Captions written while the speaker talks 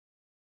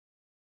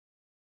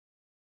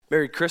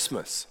Merry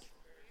Christmas.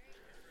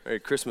 Merry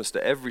Christmas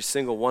to every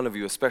single one of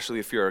you, especially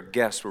if you're a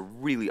guest. We're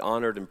really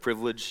honored and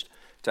privileged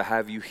to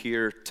have you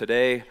here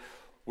today,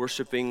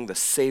 worshiping the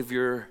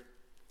Savior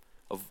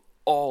of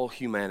all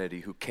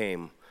humanity who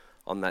came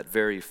on that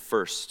very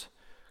first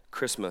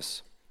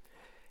Christmas.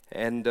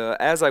 And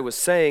as I was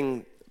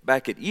saying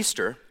back at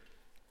Easter,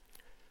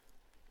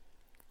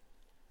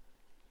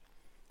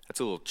 that's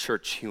a little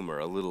church humor,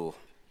 a little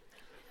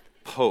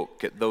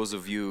poke at those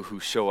of you who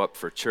show up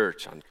for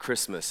church on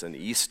Christmas and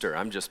Easter.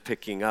 I'm just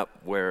picking up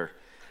where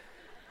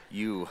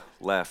you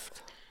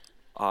left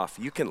off.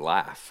 You can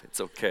laugh.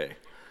 It's okay.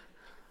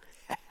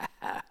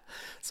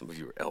 Some of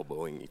you are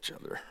elbowing each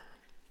other.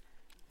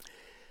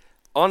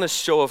 On a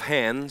show of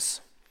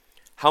hands,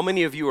 how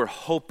many of you are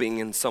hoping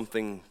in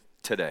something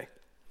today?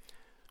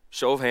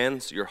 Show of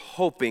hands, you're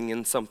hoping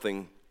in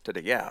something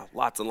today. Yeah,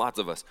 lots and lots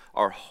of us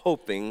are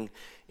hoping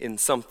in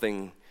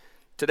something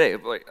today.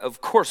 Of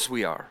course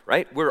we are,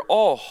 right? We're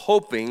all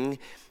hoping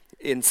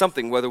in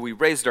something, whether we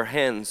raised our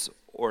hands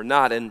or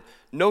not. And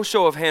no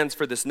show of hands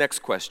for this next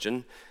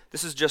question.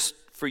 This is just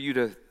for you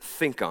to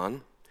think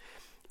on.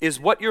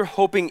 Is what you're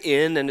hoping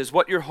in, and is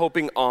what you're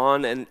hoping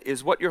on, and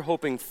is what you're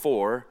hoping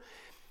for,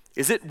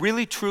 is it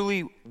really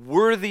truly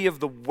worthy of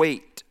the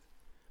weight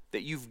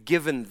that you've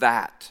given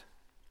that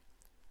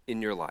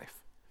in your life?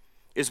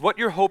 Is what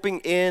you're hoping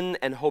in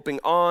and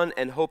hoping on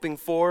and hoping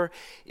for,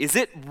 is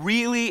it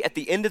really at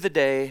the end of the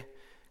day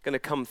going to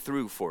come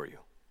through for you?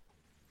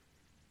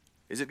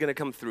 Is it going to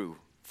come through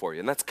for you?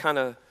 And that's kind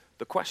of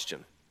the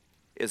question,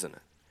 isn't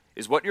it?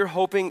 Is what you're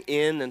hoping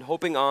in and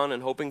hoping on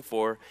and hoping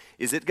for,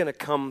 is it going to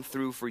come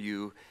through for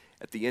you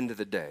at the end of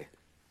the day?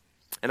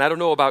 And I don't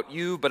know about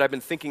you, but I've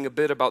been thinking a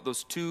bit about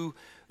those two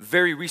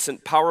very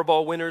recent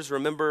Powerball winners.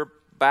 Remember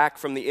back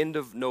from the end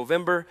of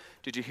November,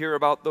 did you hear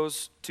about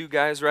those two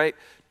guys, right?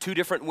 Two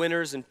different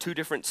winners in two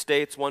different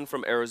states, one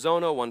from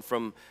Arizona, one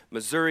from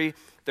Missouri.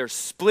 They're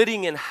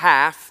splitting in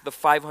half the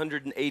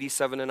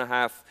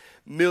 $587.5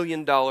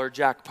 million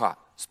jackpot,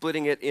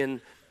 splitting it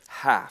in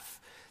half.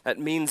 That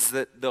means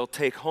that they'll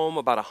take home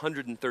about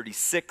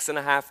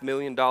 $136.5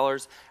 million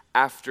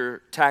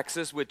after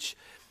taxes, which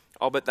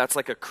I'll bet that's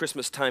like a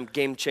Christmas time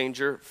game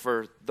changer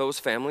for those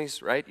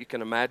families, right? You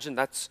can imagine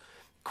that's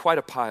quite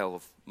a pile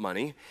of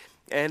money.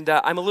 And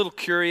I'm a little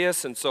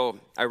curious, and so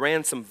I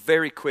ran some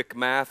very quick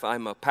math.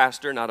 I'm a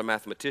pastor, not a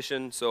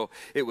mathematician, so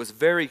it was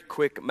very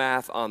quick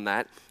math on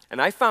that.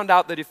 And I found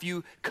out that if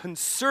you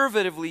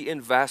conservatively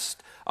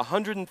invest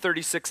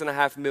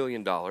 $136.5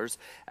 million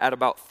at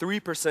about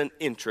 3%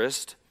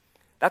 interest,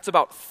 that's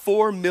about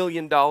 $4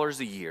 million a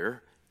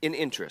year in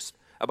interest,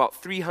 about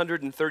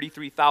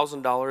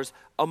 $333,000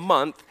 a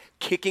month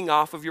kicking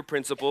off of your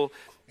principal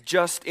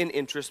just in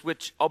interest,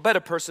 which I'll bet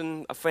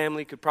a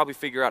family could probably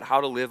figure out how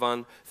to live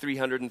on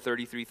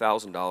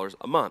 $333,000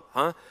 a month,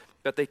 huh?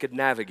 Bet they could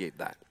navigate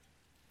that.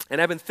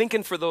 And I've been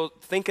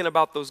thinking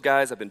about those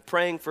guys. I've been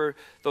praying for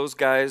those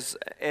guys.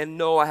 And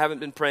no, I haven't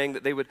been praying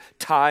that they would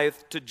tithe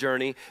to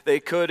Journey.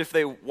 They could if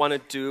they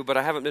wanted to, but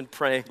I haven't been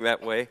praying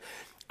that way.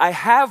 I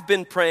have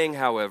been praying,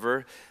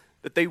 however,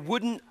 that they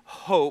wouldn't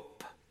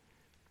hope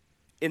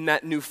in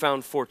that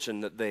newfound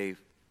fortune that they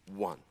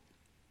won.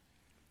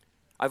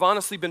 I've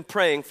honestly been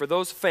praying for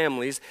those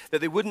families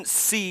that they wouldn't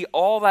see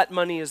all that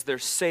money as their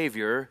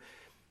savior,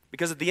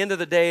 because at the end of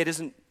the day, it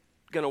isn't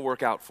going to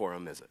work out for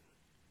them, is it?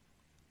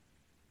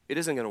 It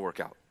isn't going to work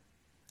out.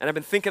 And I've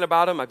been thinking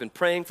about them. I've been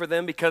praying for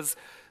them because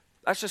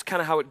that's just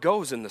kind of how it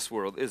goes in this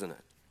world, isn't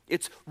it?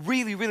 It's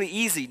really, really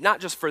easy,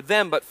 not just for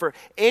them, but for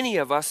any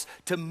of us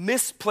to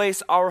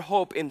misplace our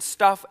hope in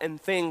stuff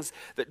and things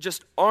that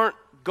just aren't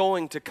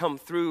going to come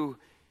through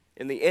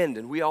in the end.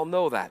 And we all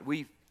know that.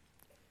 We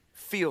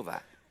feel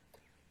that.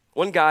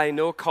 One guy I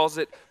know calls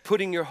it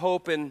putting your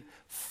hope in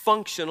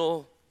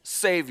functional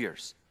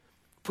saviors.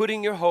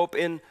 Putting your hope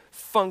in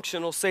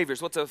functional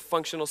saviors. What's a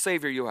functional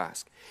savior, you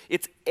ask?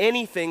 It's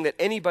anything that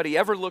anybody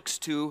ever looks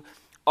to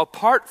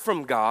apart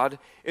from God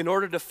in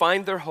order to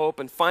find their hope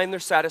and find their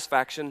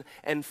satisfaction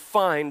and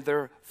find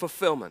their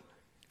fulfillment.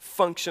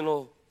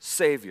 Functional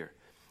savior.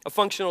 A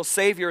functional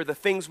savior are the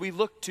things we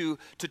look to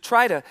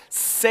try to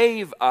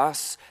save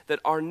us that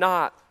are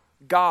not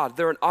God.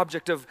 They're an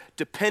object of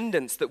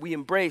dependence that we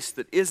embrace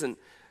that isn't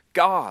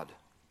God.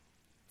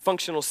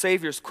 Functional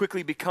saviors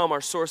quickly become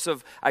our source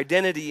of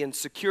identity and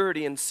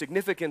security and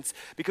significance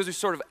because we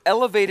sort of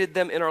elevated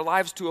them in our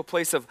lives to a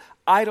place of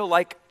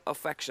idol-like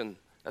affection.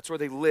 That's where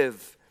they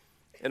live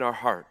in our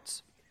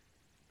hearts.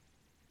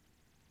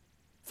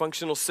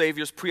 Functional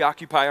saviors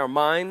preoccupy our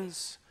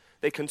minds.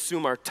 They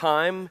consume our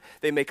time.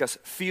 They make us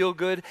feel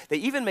good. They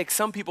even make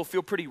some people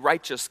feel pretty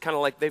righteous, kind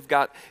of like they've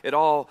got it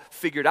all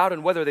figured out.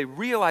 And whether they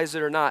realize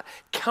it or not,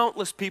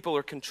 countless people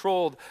are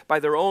controlled by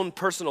their own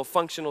personal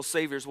functional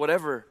saviors,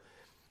 whatever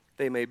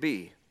they may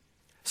be.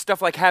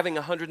 Stuff like having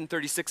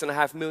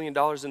 $136.5 million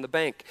in the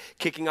bank,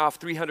 kicking off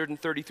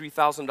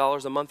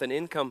 $333,000 a month in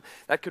income,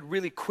 that could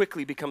really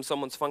quickly become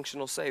someone's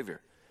functional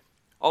savior.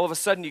 All of a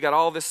sudden, you got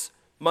all this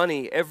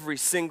money every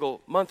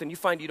single month, and you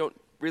find you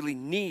don't really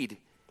need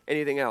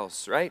anything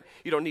else, right?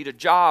 You don't need a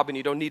job, and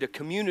you don't need a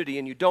community,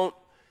 and you don't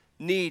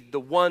need the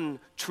one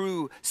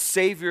true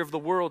Savior of the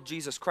world,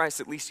 Jesus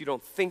Christ. At least you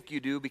don't think you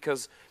do,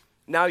 because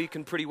now you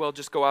can pretty well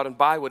just go out and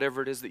buy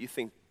whatever it is that you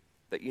think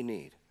that you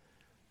need.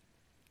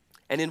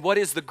 And in what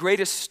is the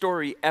greatest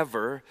story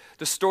ever,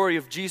 the story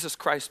of Jesus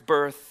Christ's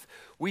birth,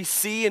 we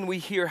see and we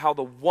hear how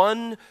the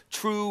one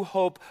true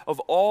hope of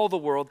all the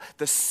world,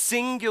 the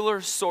singular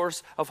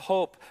source of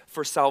hope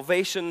for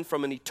salvation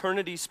from an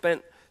eternity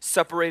spent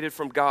separated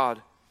from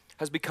God,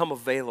 has become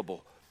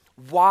available.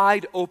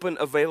 Wide open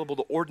available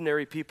to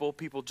ordinary people,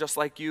 people just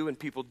like you and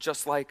people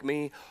just like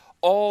me,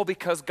 all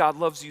because God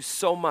loves you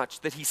so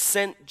much that he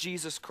sent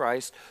Jesus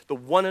Christ, the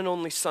one and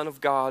only Son of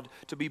God,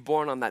 to be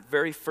born on that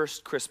very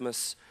first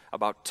Christmas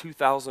about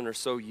 2,000 or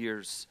so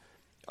years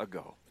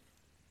ago.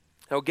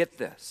 Now get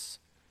this,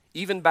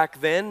 even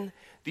back then,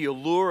 the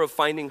allure of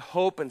finding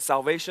hope and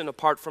salvation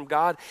apart from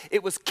God,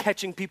 it was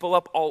catching people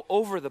up all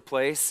over the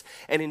place.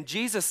 And in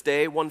Jesus'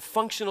 day, one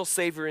functional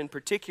Savior in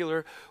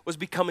particular was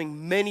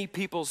becoming many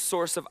people's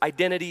source of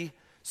identity,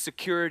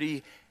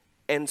 security,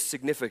 and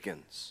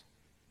significance.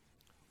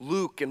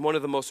 Luke, in one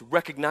of the most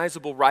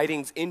recognizable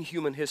writings in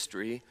human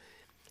history,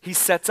 he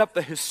sets up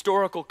the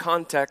historical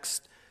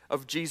context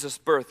of Jesus'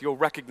 birth. You'll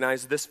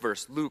recognize this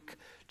verse, Luke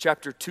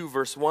chapter 2,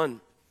 verse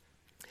 1.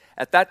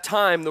 At that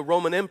time, the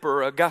Roman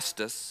Emperor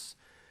Augustus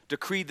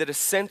decreed that a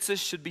census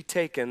should be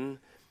taken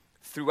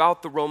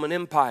throughout the Roman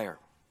Empire.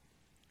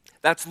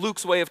 That's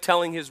Luke's way of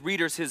telling his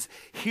readers, his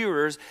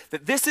hearers,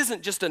 that this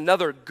isn't just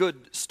another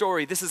good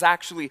story. This is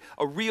actually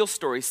a real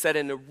story set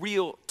in a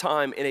real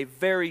time in a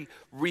very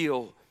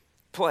real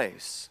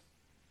place.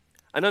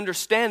 And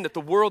understand that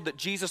the world that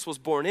Jesus was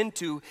born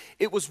into,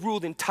 it was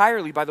ruled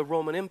entirely by the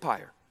Roman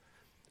Empire.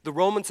 The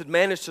Romans had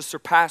managed to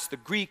surpass the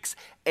Greeks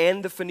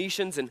and the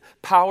Phoenicians in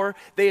power.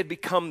 They had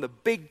become the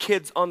big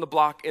kids on the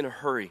block in a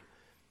hurry.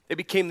 They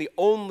became the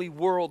only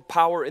world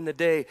power in the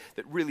day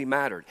that really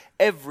mattered.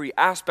 Every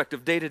aspect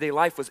of day-to-day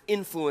life was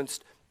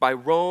influenced by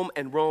Rome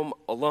and Rome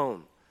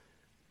alone.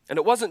 And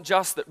it wasn't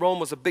just that Rome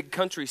was a big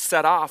country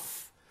set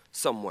off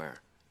somewhere.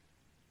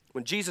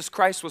 When Jesus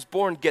Christ was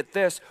born, get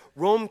this,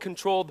 Rome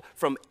controlled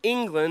from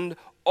England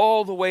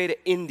all the way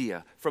to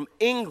India. From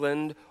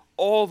England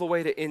all the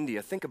way to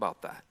India. Think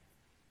about that.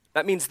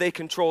 That means they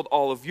controlled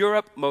all of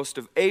Europe, most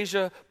of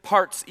Asia,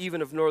 parts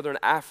even of northern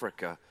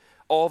Africa.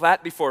 All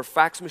that before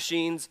fax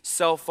machines,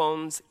 cell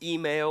phones,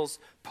 emails,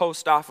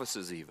 post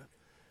offices even.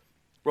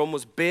 Rome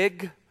was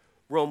big,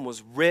 Rome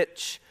was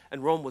rich,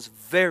 and Rome was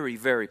very,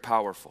 very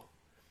powerful.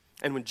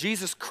 And when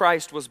Jesus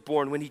Christ was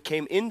born, when he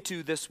came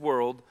into this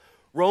world,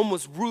 Rome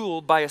was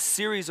ruled by a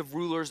series of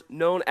rulers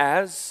known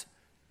as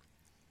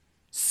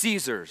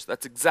Caesars.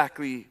 That's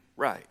exactly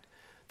right.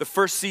 The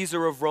first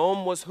Caesar of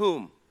Rome was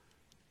whom?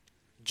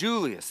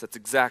 Julius. That's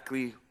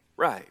exactly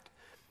right.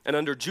 And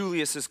under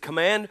Julius's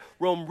command,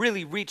 Rome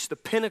really reached the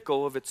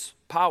pinnacle of its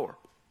power.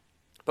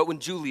 But when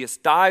Julius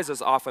dies,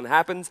 as often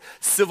happens,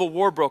 civil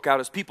war broke out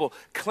as people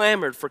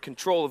clamored for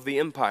control of the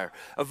empire.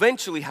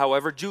 Eventually,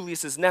 however,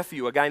 Julius's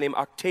nephew, a guy named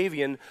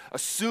Octavian,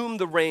 assumed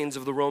the reins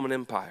of the Roman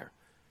Empire.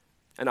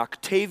 And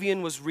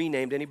Octavian was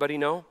renamed, anybody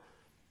know?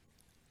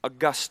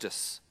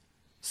 Augustus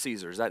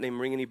Caesar. Does that name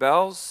ring any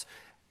bells?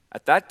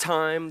 At that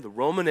time, the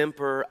Roman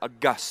Emperor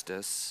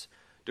Augustus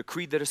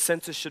decreed that a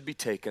census should be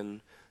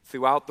taken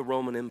throughout the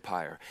Roman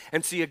Empire.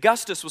 And see,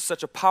 Augustus was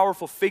such a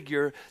powerful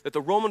figure that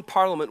the Roman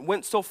Parliament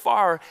went so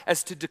far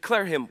as to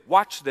declare him,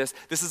 watch this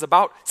is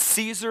about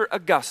Caesar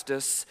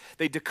Augustus.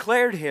 They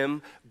declared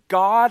him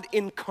God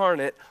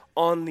incarnate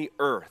on the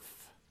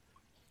earth.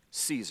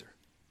 Caesar.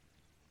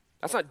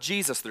 That's not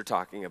Jesus they're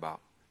talking about.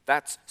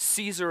 That's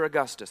Caesar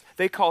Augustus.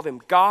 They called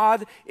him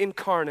God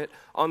incarnate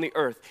on the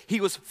earth.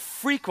 He was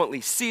frequently,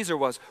 Caesar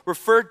was,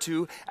 referred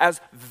to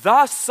as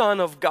the Son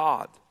of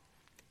God.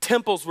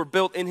 Temples were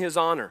built in his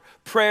honor.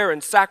 Prayer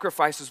and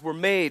sacrifices were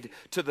made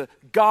to the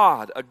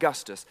God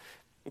Augustus.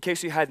 In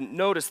case you hadn't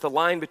noticed, the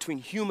line between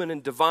human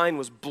and divine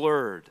was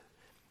blurred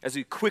as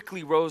he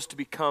quickly rose to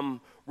become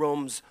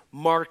Rome's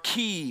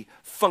marquee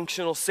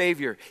functional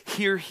savior.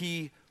 Here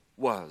he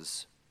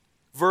was.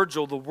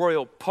 Virgil, the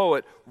royal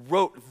poet,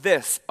 wrote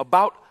this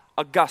about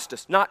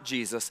Augustus, not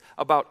Jesus,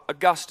 about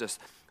Augustus.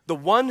 The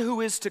one who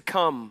is to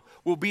come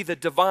will be the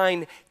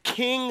divine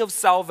King of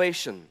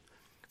salvation,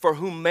 for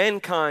whom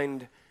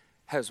mankind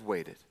has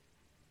waited.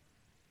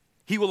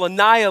 He will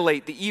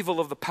annihilate the evil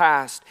of the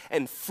past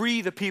and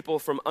free the people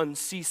from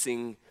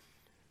unceasing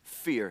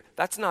fear.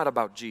 That's not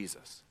about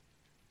Jesus.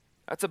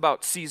 That's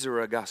about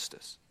Caesar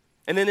Augustus.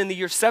 And then in the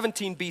year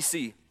 17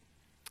 BC,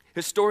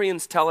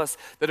 historians tell us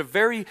that a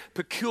very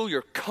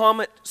peculiar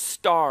comet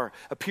star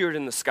appeared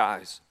in the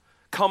skies.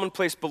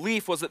 Commonplace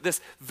belief was that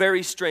this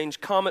very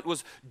strange comet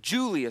was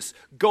Julius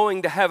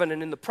going to heaven,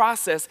 and in the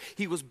process,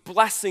 he was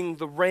blessing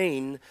the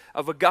reign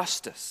of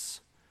Augustus.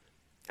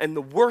 And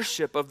the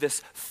worship of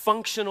this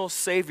functional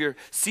savior,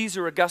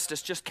 Caesar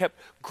Augustus, just kept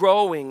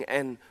growing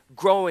and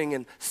growing.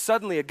 And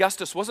suddenly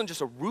Augustus wasn't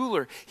just a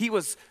ruler, he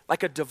was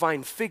like a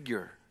divine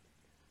figure.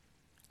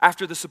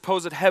 After the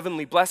supposed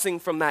heavenly blessing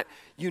from that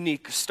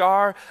unique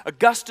star,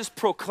 Augustus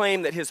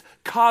proclaimed that his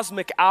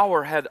cosmic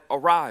hour had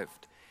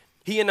arrived.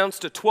 He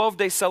announced a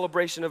 12-day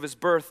celebration of his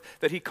birth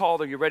that he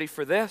called, are you ready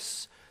for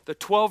this? The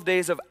 12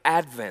 days of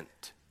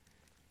Advent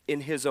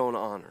in his own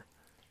honor.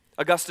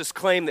 Augustus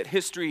claimed that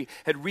history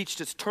had reached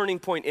its turning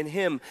point in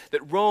him,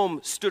 that Rome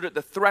stood at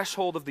the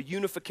threshold of the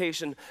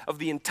unification of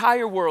the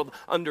entire world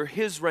under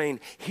his reign.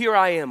 Here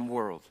I am,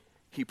 world,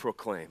 he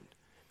proclaimed.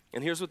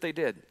 And here's what they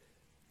did.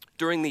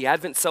 During the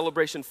Advent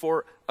celebration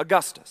for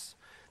Augustus,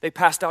 they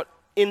passed out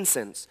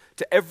incense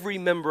to every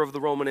member of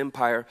the Roman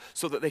Empire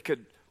so that they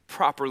could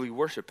properly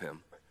worship him.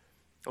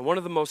 And one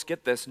of the most,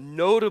 get this,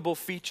 notable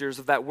features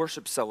of that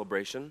worship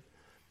celebration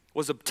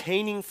was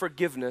obtaining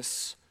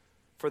forgiveness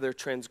for their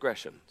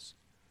transgressions.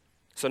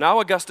 So now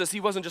Augustus, he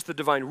wasn't just the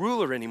divine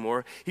ruler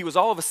anymore. He was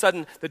all of a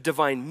sudden the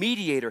divine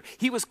mediator.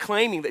 He was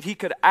claiming that he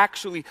could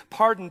actually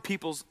pardon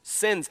people's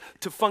sins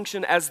to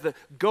function as the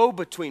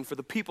go-between for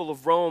the people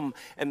of Rome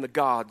and the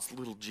gods,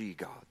 little g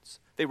gods.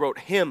 They wrote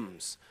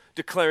hymns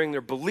declaring their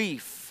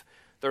belief,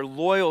 their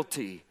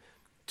loyalty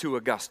to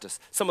Augustus.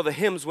 Some of the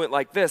hymns went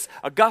like this: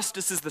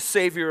 Augustus is the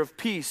savior of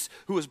peace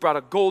who has brought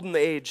a golden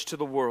age to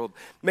the world.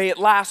 May it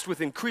last with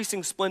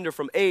increasing splendor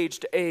from age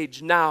to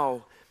age,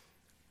 now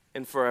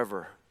and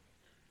forever.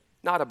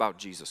 Not about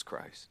Jesus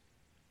Christ,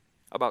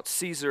 about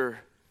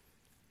Caesar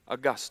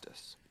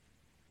Augustus.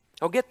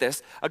 Now get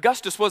this,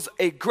 Augustus was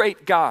a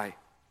great guy.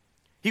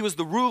 He was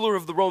the ruler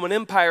of the Roman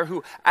Empire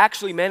who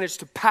actually managed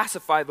to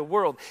pacify the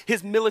world.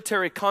 His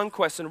military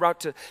conquests en route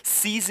to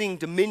seizing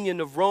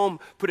dominion of Rome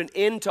put an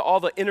end to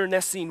all the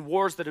internecine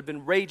wars that had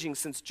been raging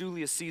since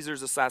Julius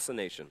Caesar's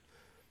assassination.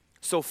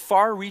 So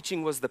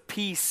far-reaching was the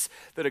peace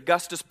that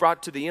Augustus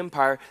brought to the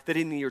empire that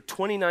in the year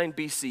 29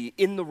 BC,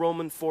 in the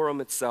Roman Forum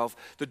itself,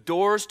 the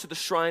doors to the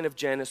shrine of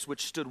Janus,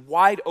 which stood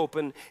wide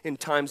open in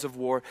times of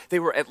war, they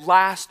were at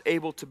last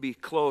able to be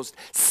closed,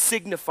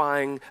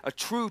 signifying a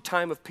true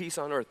time of peace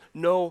on earth.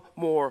 No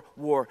more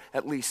war,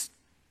 at least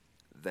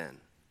then.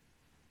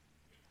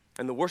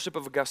 And the worship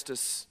of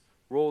Augustus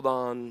rolled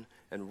on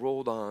and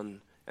rolled on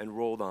and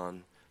rolled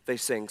on. They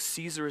sang,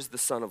 Caesar is the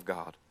Son of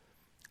God.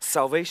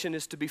 Salvation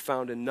is to be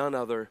found in none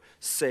other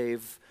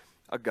save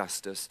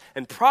Augustus.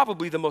 And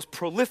probably the most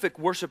prolific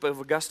worship of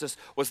Augustus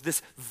was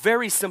this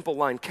very simple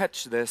line.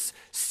 Catch this.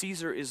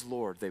 Caesar is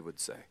Lord, they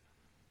would say.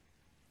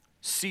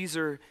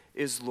 Caesar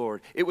is Lord.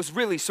 It was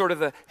really sort of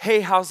the,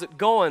 hey, how's it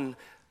going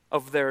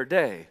of their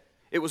day.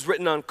 It was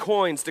written on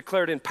coins,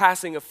 declared in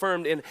passing,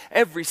 affirmed in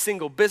every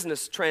single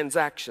business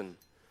transaction.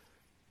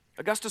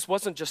 Augustus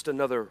wasn't just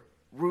another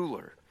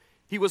ruler.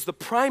 He was the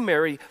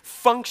primary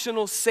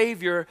functional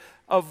savior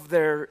of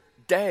their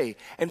day.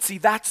 And see,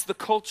 that's the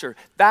culture,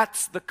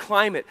 that's the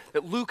climate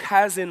that Luke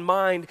has in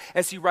mind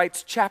as he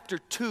writes chapter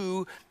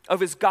 2 of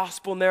his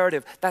gospel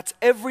narrative. That's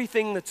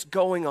everything that's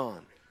going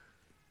on.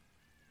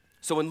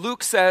 So when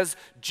Luke says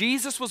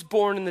Jesus was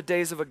born in the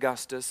days of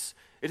Augustus,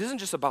 it isn't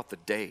just about the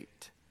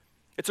date.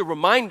 It's a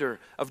reminder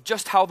of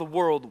just how the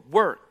world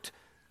worked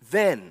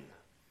then,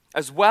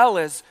 as well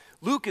as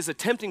Luke is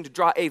attempting to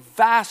draw a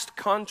vast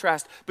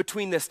contrast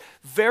between this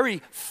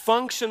very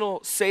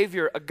functional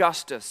Savior,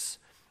 Augustus,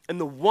 and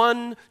the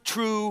one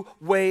true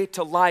way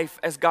to life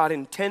as God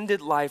intended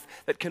life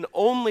that can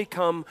only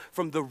come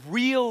from the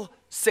real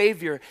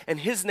Savior, and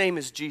his name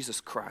is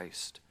Jesus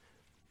Christ.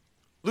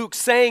 Luke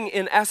saying,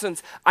 in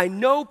essence, I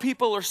know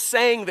people are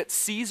saying that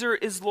Caesar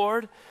is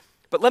Lord,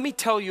 but let me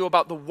tell you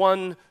about the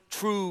one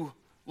true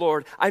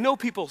Lord. I know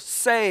people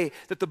say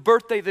that the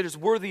birthday that is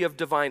worthy of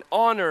divine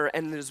honor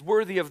and that is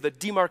worthy of the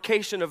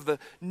demarcation of the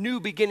new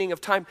beginning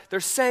of time, they're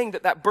saying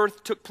that that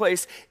birth took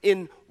place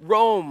in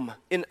Rome,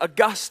 in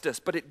Augustus,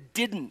 but it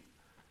didn't.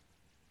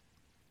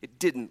 It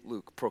didn't,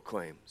 Luke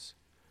proclaims.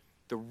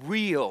 The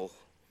real,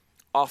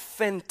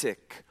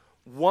 authentic,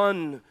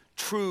 one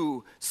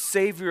true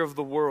Savior of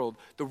the world,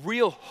 the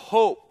real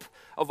hope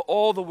of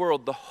all the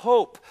world, the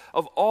hope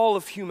of all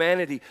of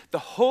humanity, the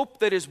hope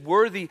that is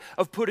worthy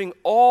of putting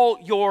all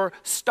your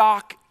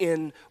stock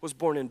in, was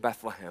born in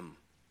Bethlehem.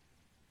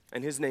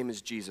 And his name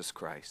is Jesus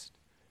Christ.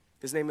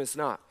 His name is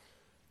not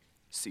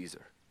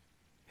Caesar.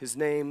 His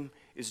name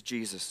is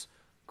Jesus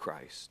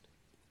Christ.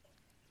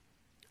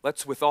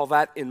 Let's, with all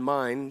that in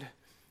mind,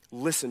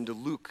 listen to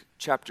Luke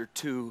chapter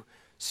 2,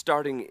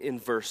 starting in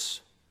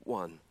verse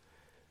 1.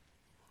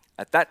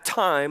 At that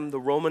time, the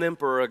Roman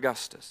Emperor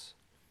Augustus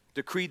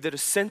decreed that a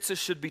census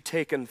should be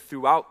taken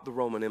throughout the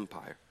Roman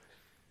Empire.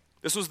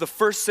 This was the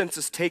first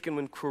census taken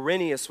when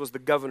Quirinius was the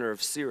governor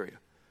of Syria.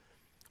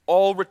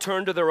 All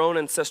returned to their own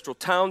ancestral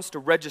towns to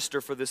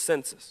register for this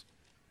census.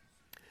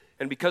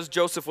 And because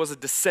Joseph was a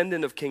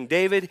descendant of King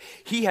David,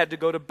 he had to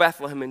go to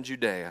Bethlehem in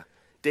Judea,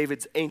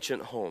 David's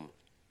ancient home.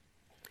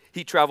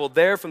 He traveled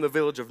there from the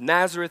village of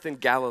Nazareth in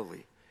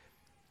Galilee.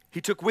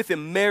 He took with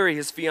him Mary,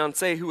 his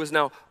fiancée, who was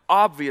now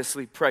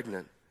obviously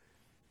pregnant.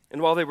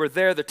 And while they were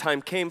there, the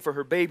time came for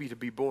her baby to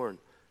be born.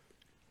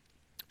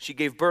 She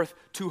gave birth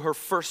to her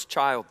first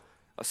child,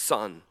 a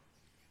son.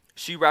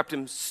 She wrapped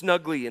him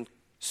snugly in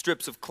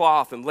strips of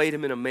cloth and laid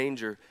him in a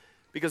manger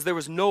because there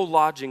was no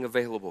lodging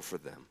available for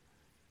them.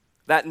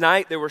 That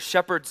night there were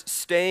shepherds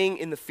staying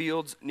in the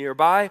fields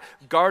nearby,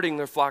 guarding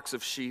their flocks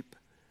of sheep.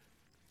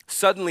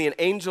 Suddenly an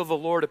angel of the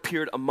Lord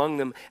appeared among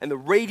them, and the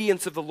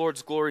radiance of the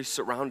Lord's glory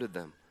surrounded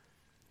them.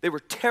 They were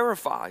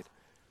terrified,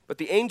 but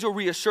the angel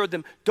reassured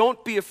them.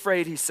 "Don't be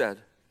afraid," he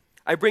said.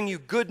 "I bring you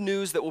good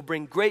news that will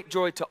bring great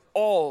joy to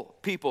all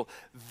people.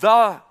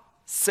 The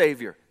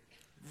Savior,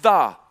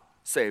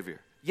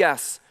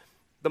 yes,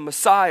 the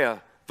Messiah,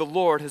 the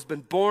Lord, has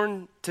been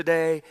born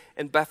today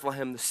in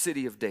Bethlehem, the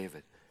city of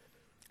David.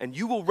 And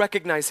you will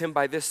recognize him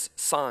by this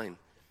sign.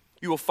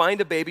 You will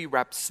find a baby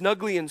wrapped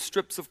snugly in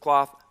strips of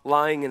cloth,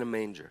 lying in a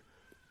manger."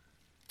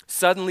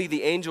 Suddenly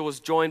the angel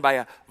was joined by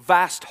a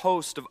vast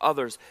host of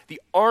others,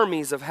 the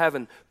armies of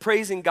heaven,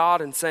 praising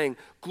God and saying,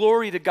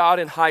 "Glory to God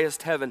in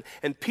highest heaven,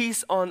 and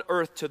peace on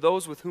earth to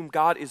those with whom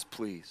God is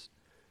pleased."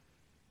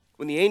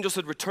 When the angels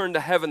had returned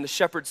to heaven, the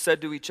shepherds said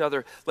to each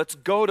other, "Let's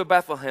go to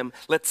Bethlehem.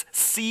 Let's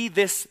see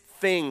this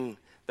thing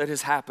that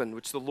has happened,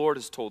 which the Lord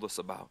has told us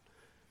about."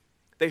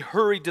 They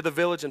hurried to the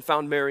village and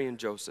found Mary and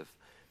Joseph,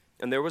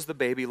 and there was the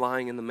baby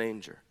lying in the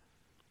manger.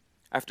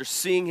 After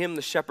seeing him,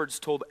 the shepherds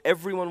told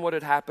everyone what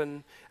had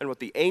happened and what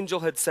the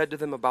angel had said to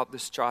them about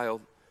this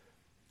child.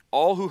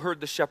 All who heard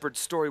the shepherd's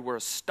story were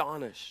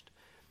astonished.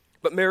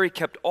 But Mary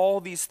kept all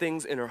these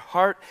things in her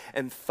heart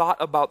and thought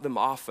about them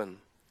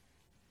often.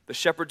 The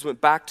shepherds went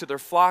back to their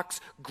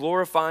flocks,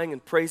 glorifying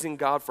and praising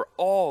God for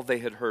all they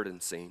had heard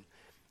and seen.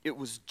 It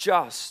was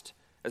just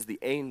as the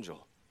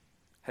angel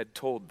had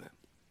told them.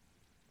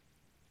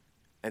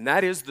 And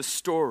that is the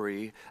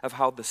story of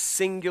how the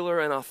singular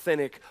and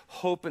authentic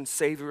hope and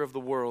Savior of the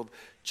world,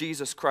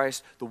 Jesus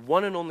Christ, the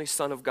one and only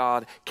Son of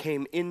God,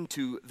 came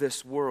into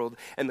this world.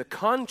 And the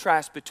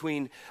contrast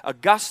between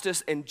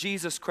Augustus and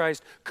Jesus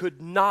Christ could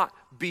not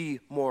be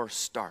more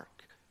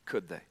stark,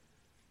 could they?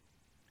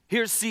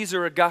 Here's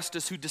Caesar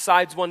Augustus, who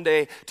decides one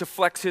day to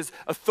flex his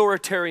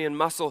authoritarian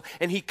muscle,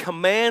 and he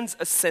commands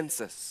a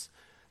census.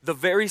 The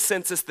very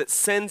census that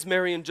sends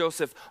Mary and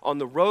Joseph on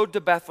the road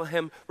to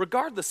Bethlehem,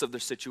 regardless of their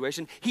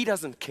situation. He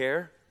doesn't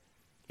care.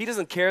 He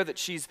doesn't care that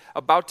she's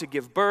about to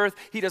give birth.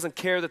 He doesn't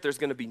care that there's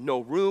going to be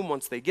no room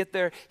once they get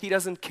there. He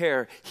doesn't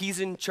care. He's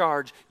in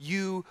charge.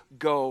 You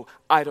go.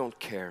 I don't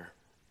care.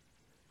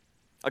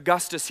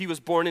 Augustus, he was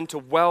born into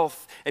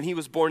wealth and he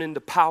was born into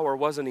power,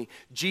 wasn't he?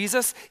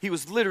 Jesus, he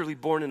was literally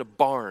born in a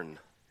barn.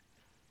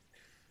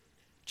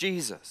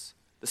 Jesus,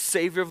 the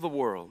Savior of the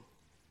world,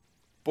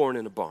 born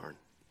in a barn.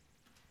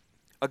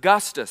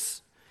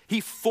 Augustus, he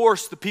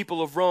forced the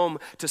people of Rome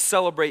to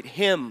celebrate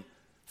him,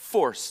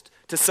 forced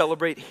to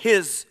celebrate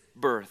his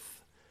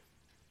birth.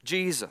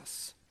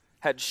 Jesus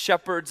had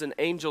shepherds and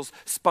angels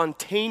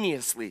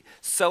spontaneously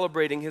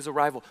celebrating his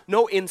arrival.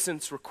 No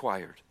incense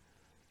required.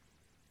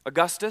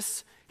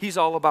 Augustus, he's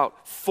all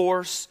about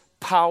force,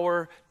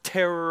 power,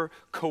 terror,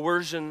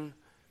 coercion.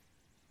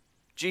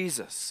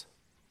 Jesus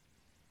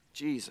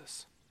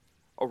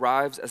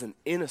arrives as an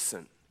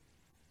innocent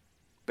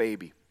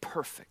baby,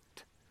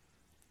 perfect.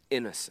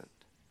 Innocent.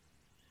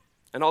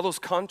 And all those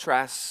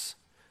contrasts,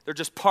 they're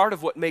just part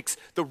of what makes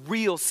the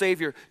real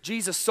Savior,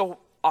 Jesus, so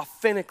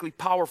authentically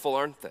powerful,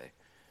 aren't they?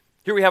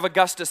 Here we have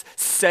Augustus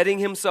setting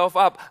himself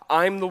up.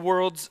 I'm the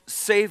world's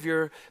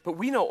Savior, but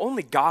we know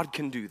only God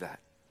can do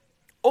that.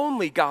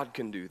 Only God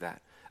can do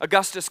that.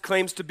 Augustus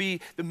claims to be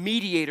the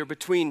mediator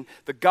between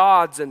the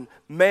gods and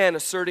man,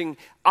 asserting,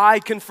 I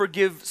can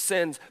forgive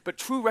sins.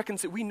 But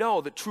we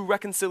know that true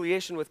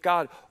reconciliation with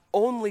God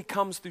only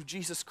comes through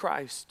Jesus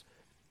Christ.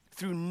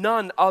 Through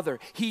none other.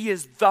 He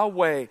is the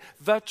way,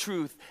 the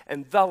truth,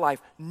 and the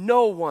life.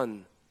 No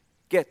one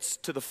gets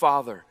to the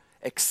Father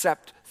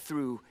except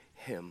through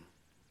him.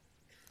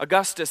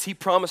 Augustus, he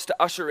promised to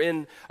usher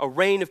in a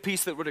reign of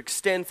peace that would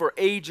extend for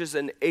ages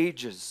and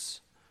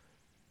ages.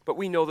 But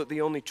we know that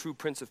the only true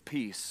Prince of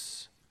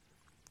Peace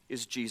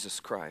is Jesus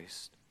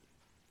Christ.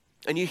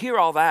 And you hear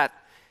all that,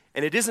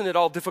 and it isn't at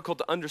all difficult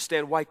to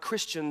understand why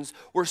Christians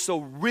were so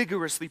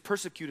rigorously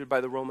persecuted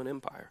by the Roman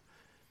Empire.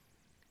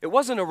 It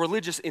wasn't a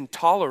religious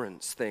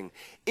intolerance thing.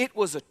 It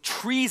was a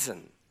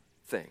treason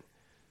thing.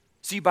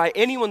 See, by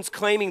anyone's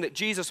claiming that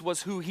Jesus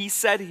was who he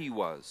said he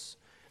was,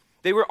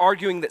 they were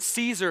arguing that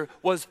Caesar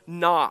was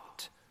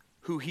not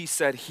who he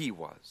said he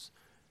was.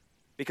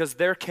 Because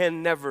there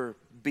can never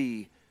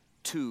be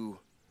two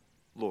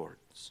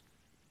lords.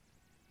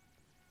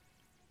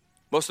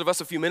 Most of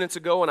us a few minutes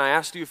ago, when I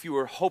asked you if you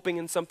were hoping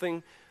in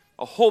something,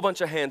 a whole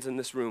bunch of hands in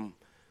this room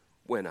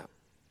went up.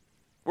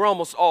 We're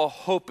almost all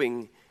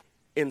hoping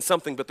in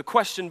something, but the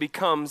question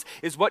becomes,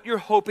 is what you're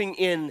hoping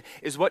in,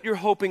 is what you're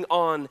hoping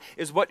on,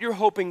 is what you're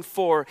hoping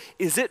for,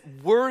 is it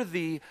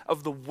worthy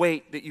of the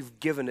weight that you've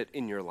given it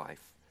in your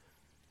life?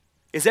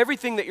 Is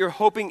everything that you're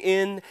hoping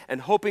in and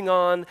hoping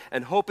on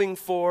and hoping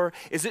for,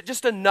 is it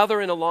just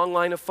another in a long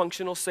line of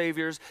functional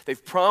saviors?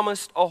 They've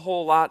promised a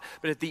whole lot,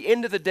 but at the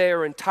end of the day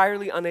are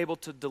entirely unable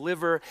to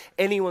deliver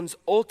anyone's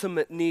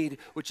ultimate need,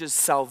 which is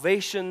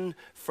salvation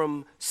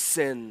from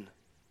sin.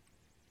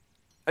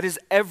 That is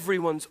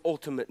everyone's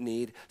ultimate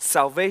need,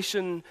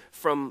 salvation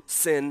from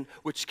sin,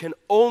 which can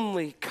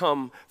only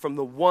come from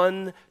the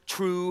one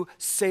true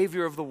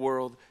Savior of the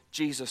world,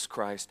 Jesus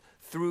Christ,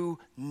 through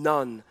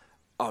none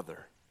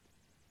other.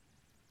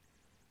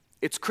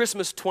 It's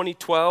Christmas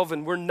 2012,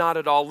 and we're not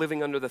at all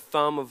living under the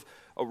thumb of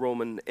a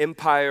Roman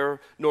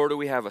Empire, nor do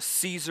we have a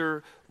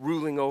Caesar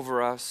ruling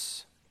over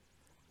us.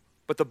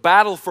 But the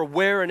battle for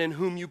where and in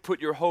whom you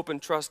put your hope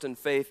and trust and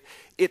faith,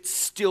 it's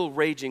still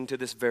raging to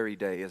this very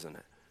day, isn't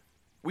it?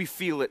 We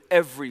feel it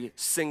every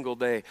single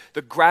day.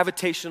 The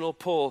gravitational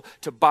pull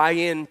to buy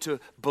in, to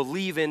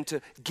believe in, to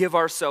give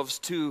ourselves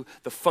to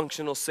the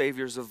functional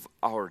saviors of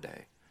our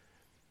day.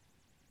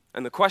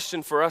 And the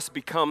question for us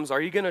becomes,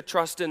 are you going to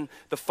trust in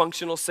the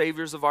functional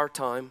saviors of our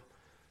time?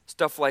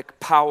 Stuff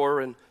like power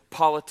and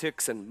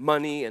politics and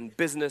money and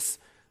business,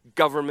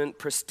 government,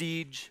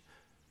 prestige,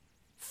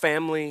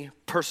 family,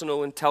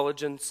 personal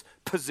intelligence,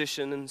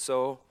 position, and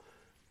so?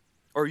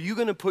 Or are you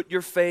going to put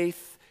your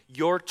faith,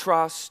 your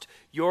trust,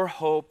 your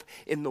hope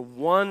in the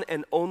one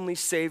and only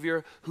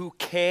Savior who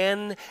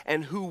can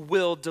and who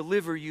will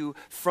deliver you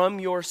from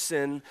your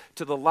sin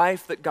to the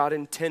life that God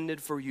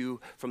intended for you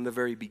from the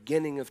very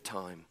beginning of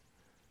time?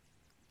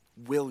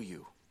 Will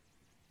you?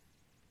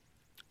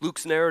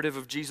 Luke's narrative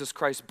of Jesus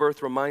Christ's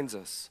birth reminds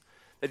us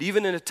that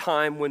even in a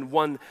time when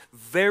one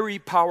very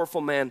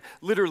powerful man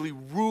literally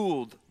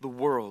ruled the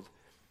world,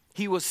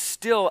 he was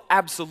still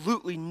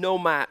absolutely no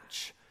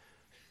match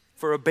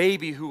for a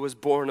baby who was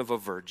born of a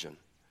virgin.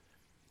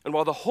 And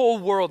while the whole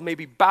world may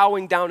be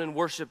bowing down in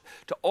worship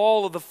to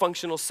all of the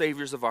functional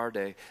saviors of our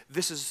day,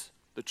 this is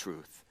the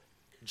truth.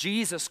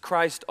 Jesus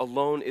Christ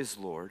alone is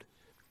Lord.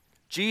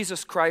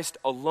 Jesus Christ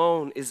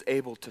alone is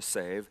able to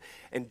save,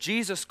 and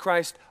Jesus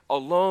Christ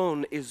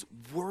alone is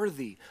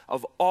worthy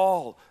of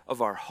all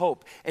of our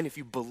hope. And if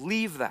you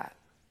believe that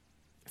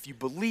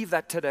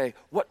today,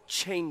 what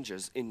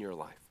changes in your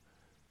life?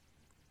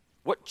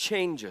 What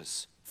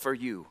changes for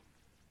you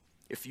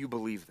if you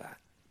believe that?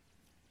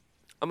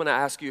 I'm going to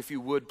ask you, if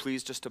you would,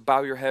 please, just to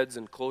bow your heads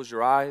and close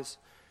your eyes.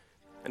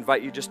 I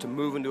invite you just to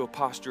move into a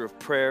posture of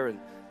prayer and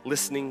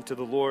listening to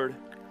the Lord.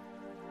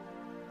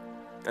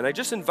 And I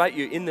just invite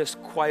you in this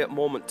quiet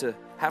moment to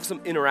have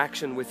some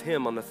interaction with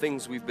Him on the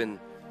things we've been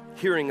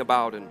hearing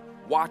about and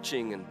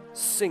watching and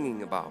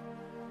singing about.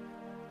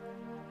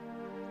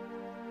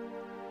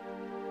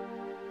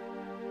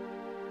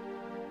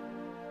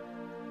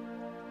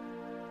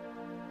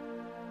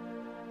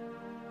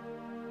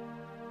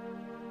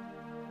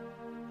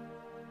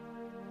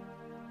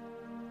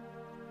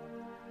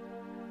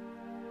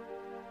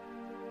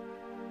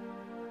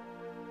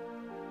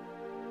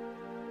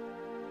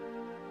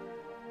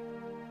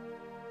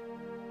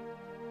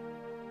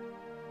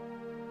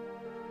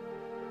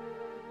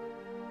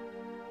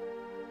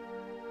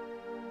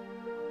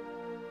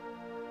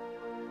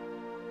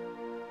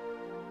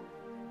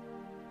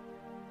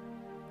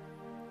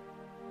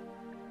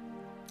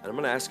 And I'm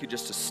going to ask you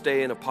just to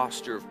stay in a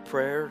posture of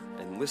prayer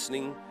and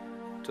listening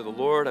to the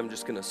Lord. I'm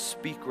just going to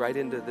speak right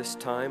into this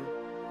time,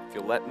 if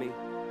you'll let me.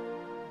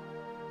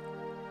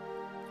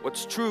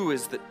 What's true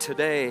is that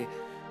today,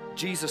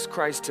 Jesus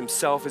Christ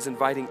Himself is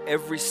inviting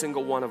every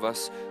single one of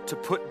us to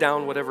put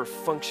down whatever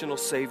functional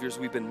saviors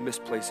we've been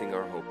misplacing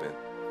our hope in.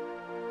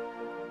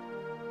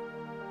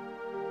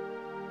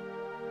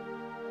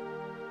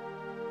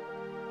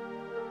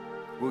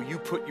 Will you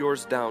put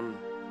yours down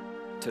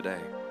today?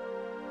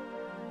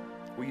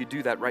 Will you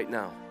do that right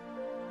now?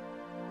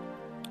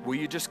 Will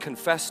you just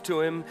confess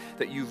to Him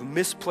that you've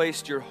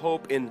misplaced your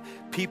hope in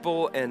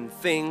people and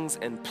things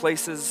and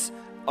places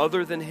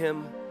other than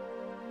Him?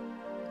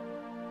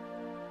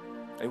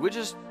 And we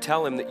just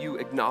tell Him that you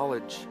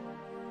acknowledge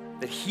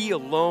that He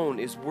alone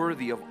is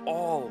worthy of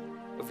all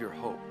of your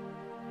hope.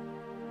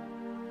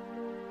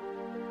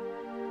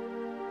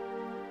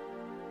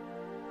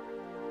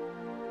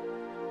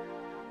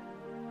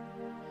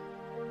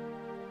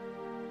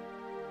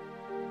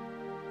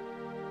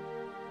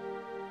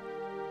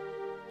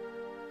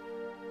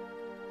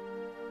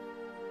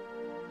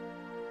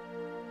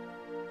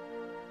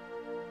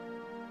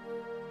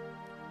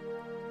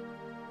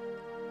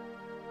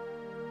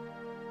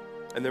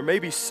 And there may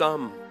be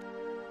some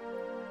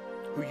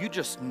who you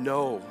just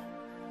know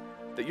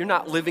that you're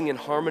not living in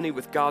harmony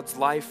with God's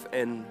life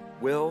and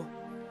will.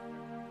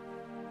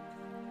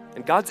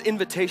 And God's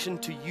invitation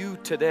to you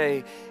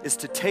today is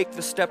to take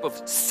the step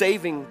of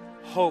saving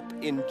hope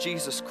in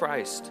Jesus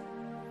Christ.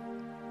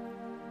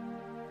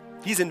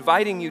 He's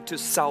inviting you to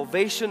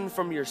salvation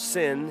from your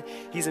sin.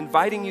 He's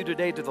inviting you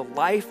today to the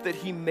life that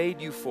He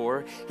made you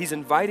for. He's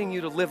inviting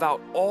you to live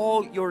out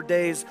all your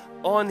days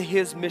on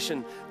His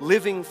mission,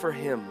 living for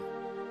Him.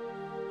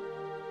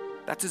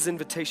 That's His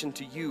invitation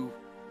to you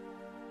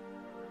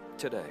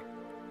today.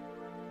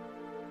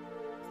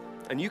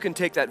 And you can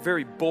take that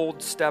very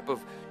bold step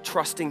of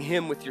trusting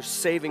Him with your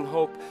saving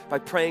hope by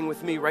praying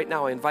with me right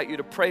now. I invite you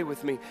to pray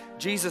with me.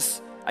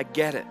 Jesus, I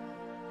get it.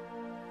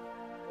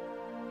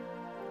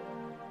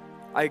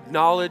 I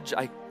acknowledge,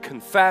 I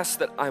confess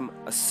that I'm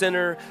a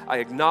sinner. I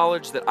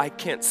acknowledge that I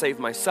can't save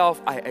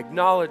myself. I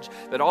acknowledge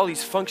that all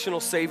these functional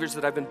saviors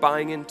that I've been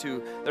buying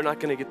into, they're not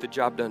going to get the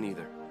job done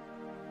either.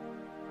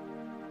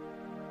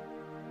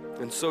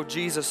 And so,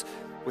 Jesus,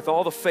 with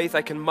all the faith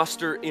I can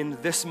muster in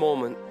this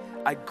moment,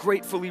 I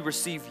gratefully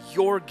receive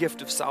your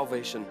gift of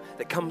salvation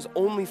that comes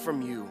only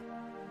from you.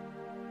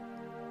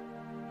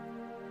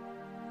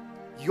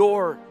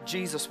 You're,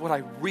 Jesus, what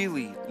I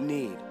really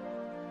need.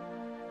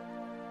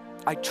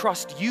 I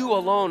trust you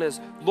alone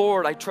as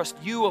Lord. I trust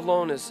you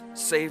alone as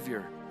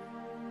Savior.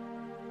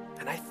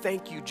 And I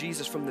thank you,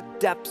 Jesus, from the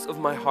depths of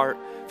my heart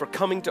for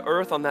coming to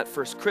earth on that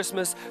first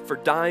Christmas, for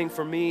dying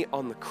for me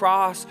on the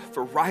cross,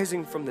 for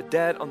rising from the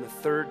dead on the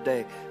third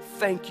day.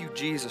 Thank you,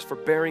 Jesus, for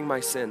bearing my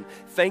sin.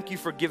 Thank you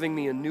for giving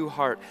me a new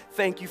heart.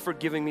 Thank you for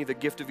giving me the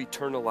gift of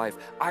eternal life.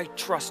 I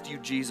trust you,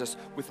 Jesus,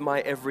 with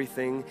my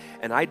everything.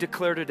 And I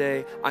declare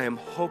today, I am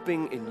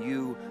hoping in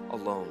you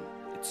alone.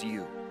 It's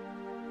you.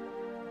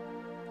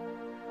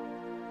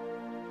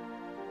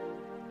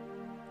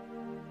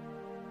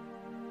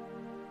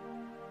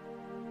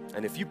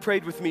 And if you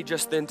prayed with me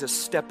just then to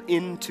step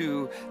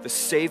into the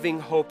saving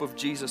hope of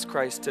Jesus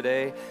Christ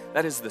today,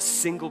 that is the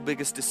single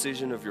biggest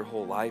decision of your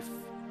whole life.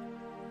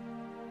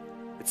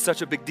 It's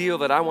such a big deal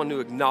that I want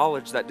to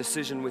acknowledge that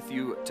decision with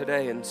you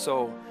today. And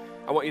so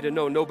I want you to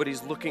know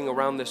nobody's looking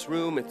around this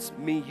room. It's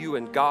me, you,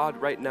 and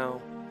God right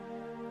now.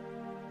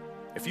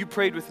 If you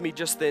prayed with me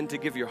just then to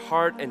give your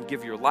heart and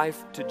give your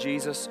life to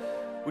Jesus,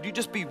 would you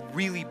just be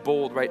really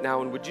bold right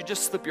now, and would you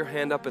just slip your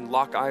hand up and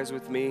lock eyes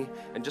with me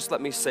and just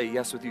let me say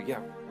yes with you? Yeah,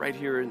 right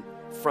here in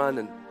front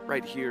and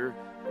right here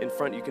in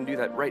front. You can do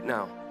that right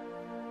now.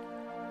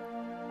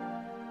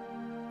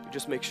 You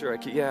just make sure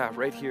yeah,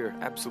 right here,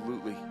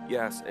 absolutely,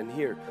 yes. And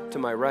here, to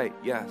my right,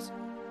 yes.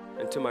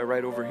 And to my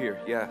right over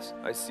here, yes.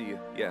 I see you,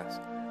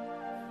 yes.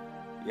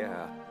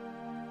 Yeah.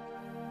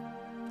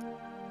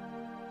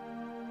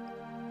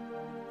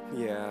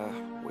 Yeah,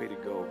 way to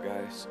go,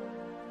 guys.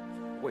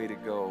 Way to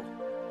go.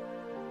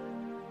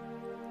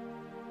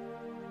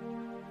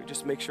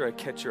 Just make sure I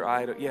catch your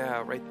eye.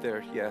 Yeah, right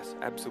there. Yes,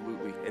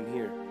 absolutely. And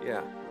here.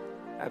 Yeah,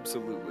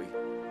 absolutely.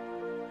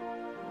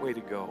 Way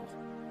to go.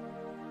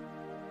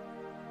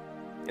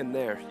 And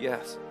there.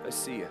 Yes, I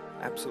see you.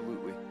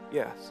 Absolutely.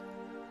 Yes.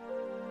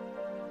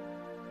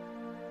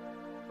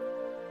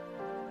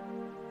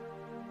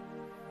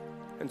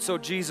 And so,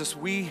 Jesus,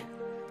 we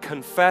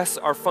confess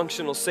our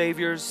functional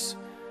saviors.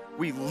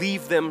 We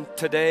leave them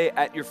today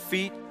at your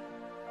feet.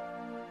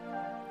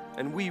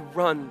 And we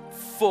run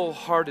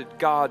full-hearted,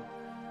 God,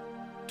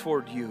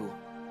 toward you.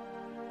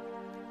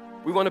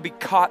 We want to be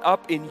caught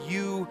up in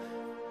you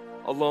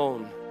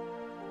alone,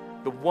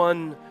 the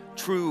one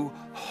true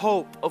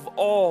hope of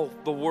all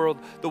the world,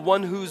 the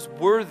one who's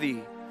worthy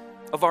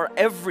of our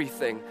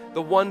everything,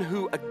 the one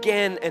who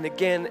again and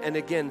again and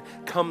again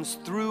comes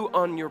through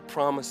on your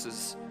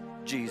promises,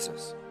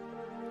 Jesus.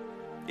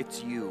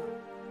 It's you.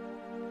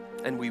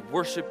 And we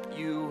worship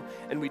you,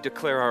 and we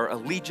declare our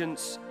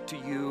allegiance to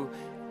you,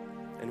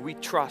 and we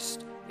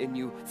trust in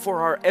you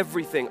for our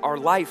everything, our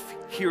life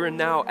here and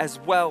now, as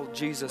well,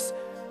 Jesus,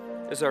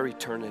 as our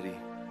eternity.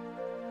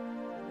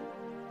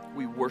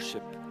 We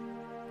worship